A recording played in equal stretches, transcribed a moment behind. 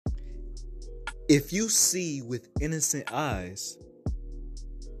If you see with innocent eyes,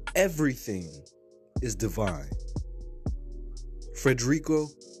 everything is divine. Federico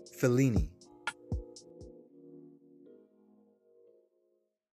Fellini.